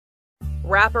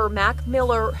Rapper Mac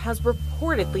Miller has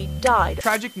reportedly died.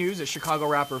 Tragic news that Chicago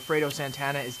rapper Fredo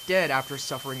Santana is dead after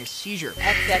suffering a seizure.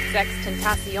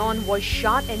 XXXTentacion was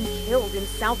shot and killed in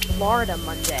South Florida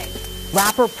Monday.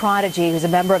 Rapper Prodigy, who's a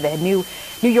member of the New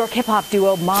York hip-hop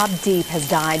duo Mobb Deep, has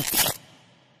died.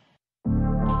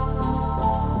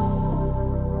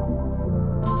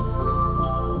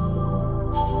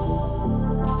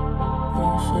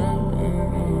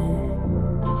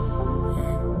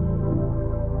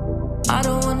 I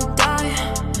don't wanna die,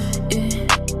 yeah.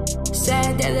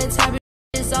 Sad that the type of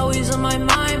is always on my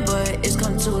mind, but it's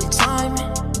come to a time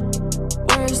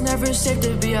where it's never safe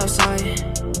to be outside.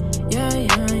 Yeah.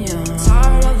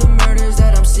 Tired of the murders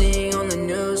that I'm seeing on the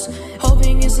news.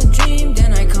 Hoping it's a dream,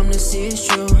 then I come to see it's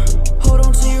true. Hold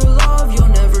on to your love, you'll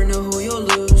never know who you'll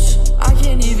lose. I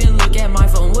can't even look at my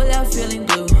phone without feeling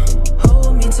blue.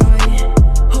 Hold me tight,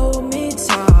 hold me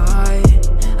tight.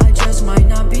 I just might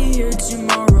not be here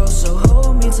tomorrow, so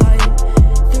hold me tight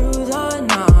through the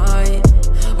night,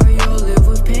 or you'll live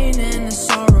with pain and the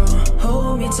sorrow.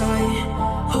 Hold me tight,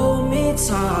 hold me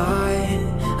tight.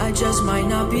 I just might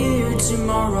not be here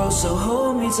tomorrow, so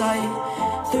hold me tight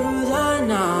through the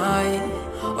night,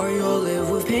 or you'll live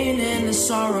with pain and the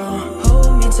sorrow.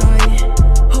 Hold me tight,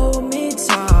 hold me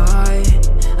tight.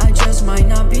 I just might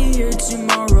not be here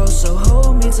tomorrow, so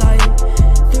hold me tight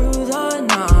through the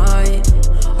night,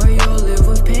 or you'll live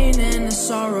with pain and the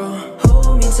sorrow.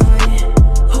 Hold me tight,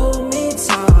 hold me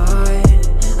tight.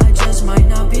 I just might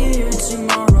not be here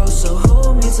tomorrow, so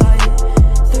hold me tight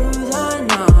through the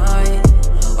night,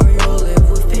 or you'll live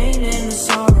with pain and the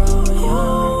sorrow. Oh,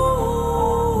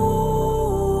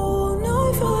 now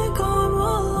I feel like I'm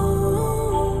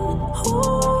alone. Oh,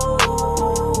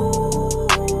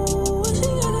 she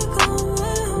gotta come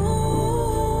back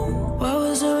home. Why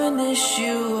was there an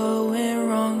issue? What went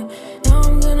wrong? Now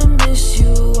I'm gonna miss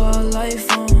you all life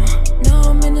long. Now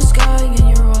I'm in the sky and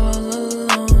you're all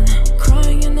alone,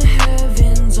 crying in the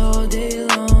heavens all day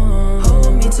long.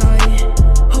 Hold me tight,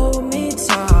 hold me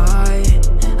tight.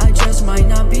 I just might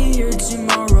not be here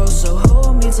tomorrow, so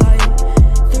hold me tight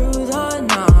through the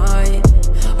night,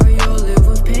 or you'll live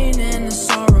with pain and the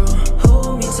sorrow.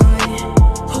 Hold me tight,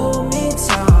 hold me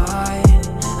tight.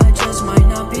 I just might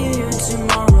not be here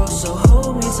tomorrow, so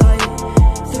hold me tight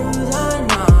through the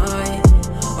night,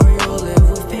 or you'll live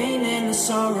with pain and the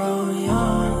sorrow.